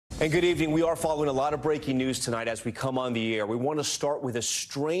And good evening. We are following a lot of breaking news tonight as we come on the air. We want to start with a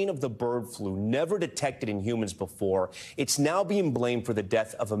strain of the bird flu never detected in humans before. It's now being blamed for the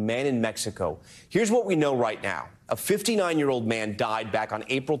death of a man in Mexico. Here's what we know right now. A 59-year-old man died back on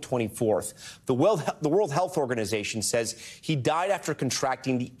April 24th. The World Health Organization says he died after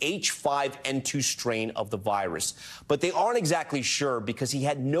contracting the H5N2 strain of the virus. But they aren't exactly sure because he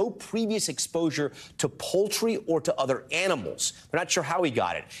had no previous exposure to poultry or to other animals. They're not sure how he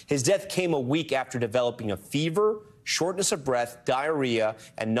got it. His death came a week after developing a fever, shortness of breath, diarrhea,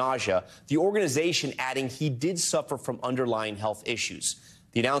 and nausea. The organization adding he did suffer from underlying health issues.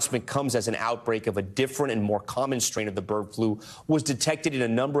 The announcement comes as an outbreak of a different and more common strain of the bird flu was detected in a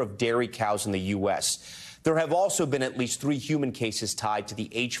number of dairy cows in the U.S. There have also been at least 3 human cases tied to the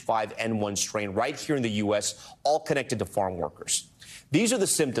H5N1 strain right here in the U.S., all connected to farm workers. These are the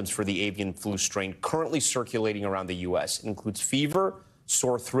symptoms for the avian flu strain currently circulating around the U.S. It includes fever,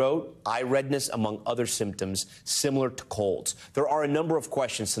 sore throat, eye redness, among other symptoms similar to colds. There are a number of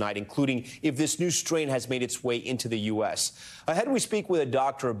questions tonight, including if this new strain has made its way into the U.S. Ahead, we speak with a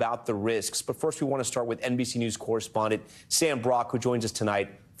doctor about the risks. But first, we want to start with NBC News correspondent Sam Brock, who joins us tonight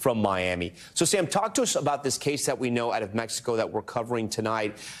from Miami. So, Sam, talk to us about this case that we know out of Mexico that we're covering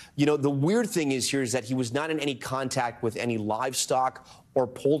tonight. You know, the weird thing is here is that he was not in any contact with any livestock or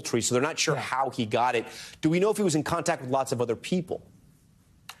poultry, so they're not sure how he got it. Do we know if he was in contact with lots of other people?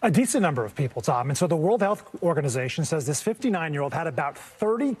 A decent number of people, Tom. And so the World Health Organization says this 59-year-old had about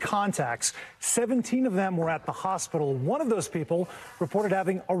 30 contacts. 17 of them were at the hospital. One of those people reported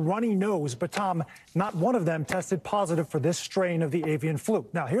having a runny nose. But, Tom, not one of them tested positive for this strain of the avian flu.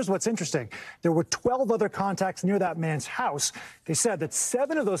 Now, here's what's interesting. There were 12 other contacts near that man's house. They said that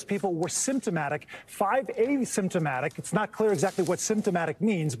 7 of those people were symptomatic, 5 asymptomatic. It's not clear exactly what symptomatic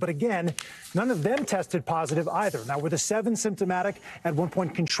means. But, again, none of them tested positive either. Now, were the 7 symptomatic at one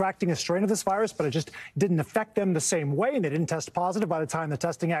point contracting a strain of this virus, but it just didn't affect them the same way, and they didn't test positive by the time the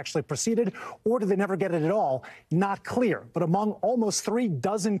testing actually proceeded, or did they never get it at all? Not clear. But among almost 3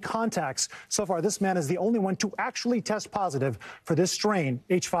 dozen contacts so far, this man is the only one to actually test positive for this strain,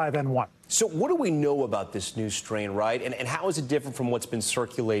 H5N1. So what do we know about this new strain, right? And how is it different from what's been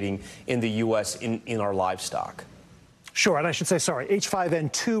circulating in the U.S. in our livestock? Sure, and I should say, sorry,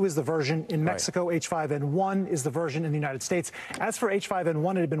 H5N2 is the version in Mexico. Right. H5N1 is the version in the United States. As for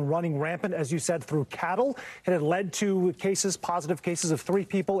H5N1, it had been running rampant, as you said, through cattle. It had led to positive cases of 3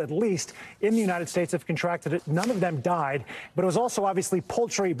 people, at least, in the United States have contracted it. None of them died, but it was also obviously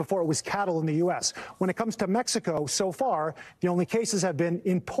poultry before it was cattle in the U.S. When it comes to Mexico, so far, the only cases have been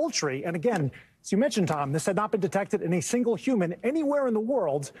in poultry. And again, as you mentioned, Tom, this had not been detected in a single human anywhere in the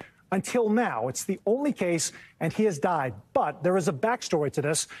world until now. It's the only case, and he has died. But there is a backstory to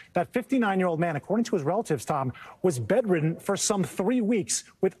this. That 59-year-old man, according to his relatives, Tom, was bedridden for some 3 weeks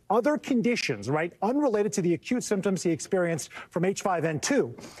with other conditions, right, unrelated to the acute symptoms he experienced from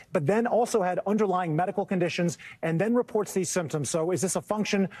H5N2, but then also had underlying medical conditions and then reports these symptoms. So is this a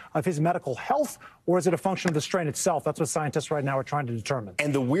function of his medical health, or is it a function of the strain itself? That's what scientists right now are trying to determine.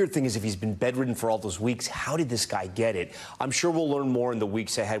 And the weird thing is, if he's been bedridden for all those weeks, how did this guy get it? I'm sure we'll learn more in the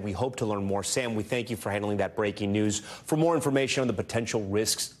weeks ahead. We hope to learn more. Sam, we thank you for handling that breaking news. For more information on the potential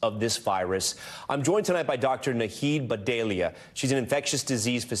risks of this virus, I'm joined tonight by Dr. Bhadelia. She's an infectious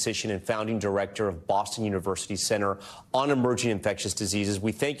disease physician and founding director of Boston University Center on Emerging Infectious Diseases.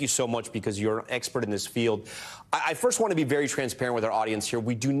 We thank you so much because you're an expert in this field. I first want to be very transparent with our audience here.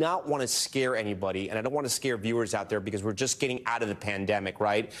 We do not want to scare anybody, and I don't want to scare viewers out there because we're just getting out of the pandemic,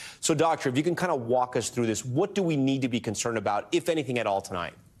 right? So, doctor, if you can kind of walk us through this, what do we need to be concerned about, if anything at all,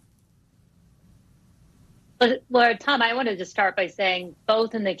 tonight? Well, Tom, I wanted to start by saying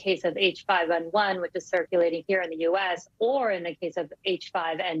both in the case of H5N1, which is circulating here in the U.S., or in the case of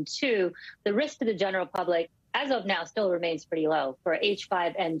H5N2, the risk to the general public, as of now, still remains pretty low. For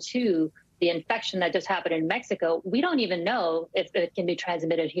H5N2, the infection that just happened in Mexico, we don't even know if it can be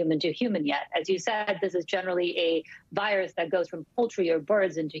transmitted human to human yet. As you said, this is generally a virus that goes from poultry or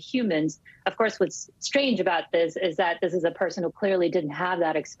birds into humans. Of course, what's strange about this is that this is a person who clearly didn't have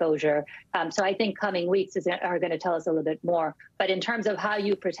that exposure. So I think coming weeks are going to tell us a little bit more. But in terms of how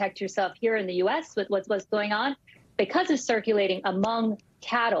you protect yourself here in the U.S. with what's going on, because it's circulating among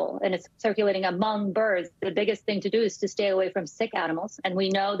cattle and it's circulating among birds, the biggest thing to do is to stay away from sick animals. And we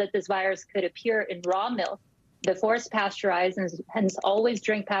know that this virus could appear in raw milk before it's pasteurized, and hence always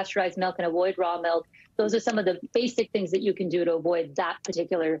drink pasteurized milk and avoid raw milk. Those are some of the basic things that you can do to avoid that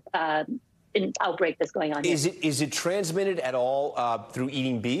particular outbreak that's going on here. Is it transmitted at all through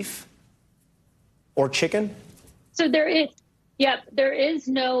eating beef or chicken? So there is. Yep, there is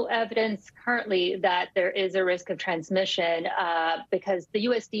no evidence currently that there is a risk of transmission because the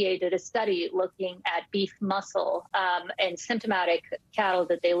USDA did a study looking at beef muscle and symptomatic cattle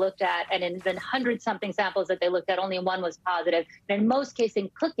that they looked at, and in the 100-something samples that they looked at, only one was positive. And in most cases,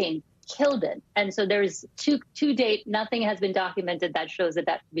 in cooking, killed it. And so there's to date, nothing has been documented that shows that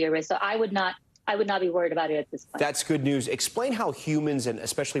could be a risk. So I would not be worried about it at this point. That's good news. Explain how humans and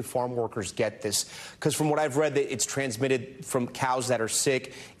especially farm workers get this, because from what I've read, that it's transmitted from cows that are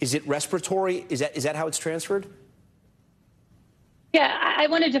sick. Is it respiratory? Is that how it's transferred? Yeah, I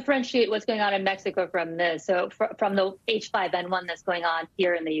want to differentiate what's going on in Mexico from this. So from the H5N1 that's going on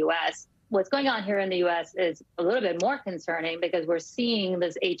here in the U.S. What's going on here in the U.S. is a little bit more concerning because we're seeing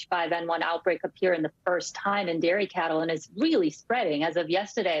this H5N1 outbreak appear in the first time in dairy cattle, and it's really spreading. As of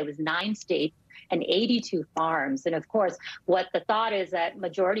yesterday, it was 9 states and 82 farms. And of course, what the thought is that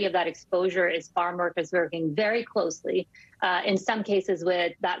majority of that exposure is farm workers working very closely, in some cases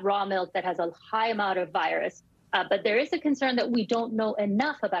with that raw milk that has a high amount of virus. But there is a concern that we don't know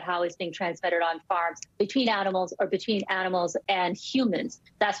enough about how it's being transmitted on farms between animals or between animals and humans.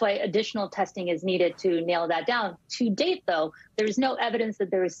 That's why additional testing is needed to nail that down. To date, though, there is no evidence that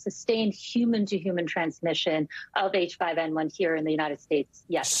there is sustained human-to-human transmission of H5N1 here in the United States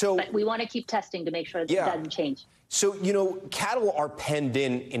yet. But we want to keep testing to make sure that it doesn't change. So, cattle are penned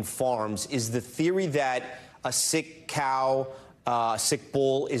in farms. Is the theory that a sick cow, sick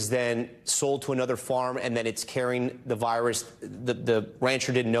bull is then sold to another farm and then it's carrying the virus? The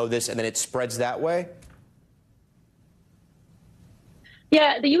rancher didn't know this and then it spreads that way?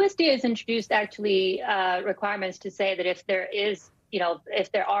 Yeah, the USDA has introduced actually requirements to say that if there is,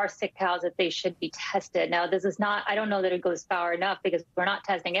 if there are sick cows, that they should be tested. Now, this is not, I don't know that it goes far enough because we're not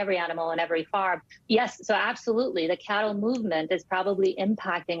testing every animal on every farm. Yes, so absolutely, the cattle movement is probably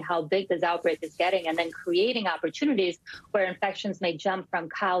impacting how big this outbreak is getting and then creating opportunities where infections may jump from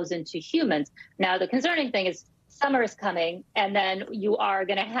cows into humans. Now, the concerning thing is summer is coming and then you are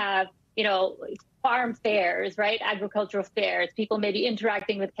going to have, farm fairs, right? Agricultural fairs. People may be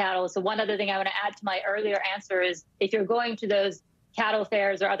interacting with cattle. So one other thing I want to add to my earlier answer is if you're going to those cattle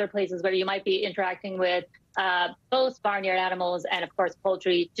fairs or other places where you might be interacting with both barnyard animals and, of course,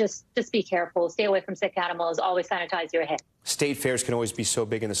 poultry, just be careful. Stay away from sick animals. Always sanitize your hands. State fairs can always be so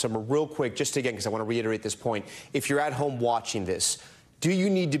big in the summer. Real quick, just again, because I want to reiterate this point. If you're at home watching this, do you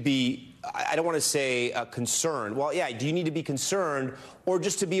need to be, I don't want to say concerned. Well, yeah, do you need to be concerned or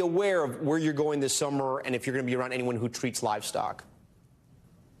just to be aware of where you're going this summer and if you're going to be around anyone who treats livestock?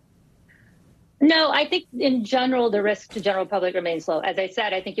 No, I think in general, the risk to general public remains low. As I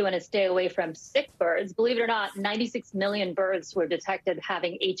said, I think you want to stay away from sick birds. Believe it or not, 96 million birds were detected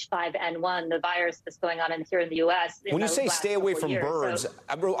having H5N1, the virus that's going on here in the U.S. When you say stay away from birds,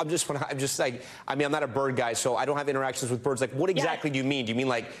 I'm not a bird guy, so I don't have interactions with birds. Like, what exactly do you mean? Do you mean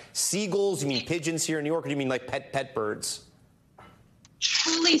like seagulls? Do you mean pigeons here in New York? Or do you mean like pet birds?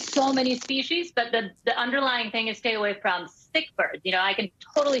 Truly so many species, but the underlying thing is stay away from sick birds. I can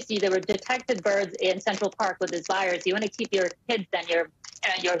totally see there were detected birds in Central Park with this virus. You want to keep your kids and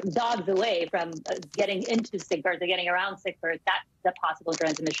your dogs away from getting into sick birds or getting around sick birds. That's the possible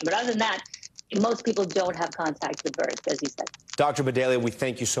transmission. But other than that, most people don't have contact with birds, as you said. Dr. Bhadelia, we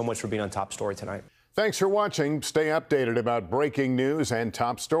thank you so much for being on Top Story tonight. Thanks for watching. Stay updated about breaking news and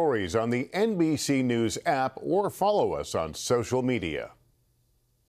top stories on the NBC News app or follow us on social media.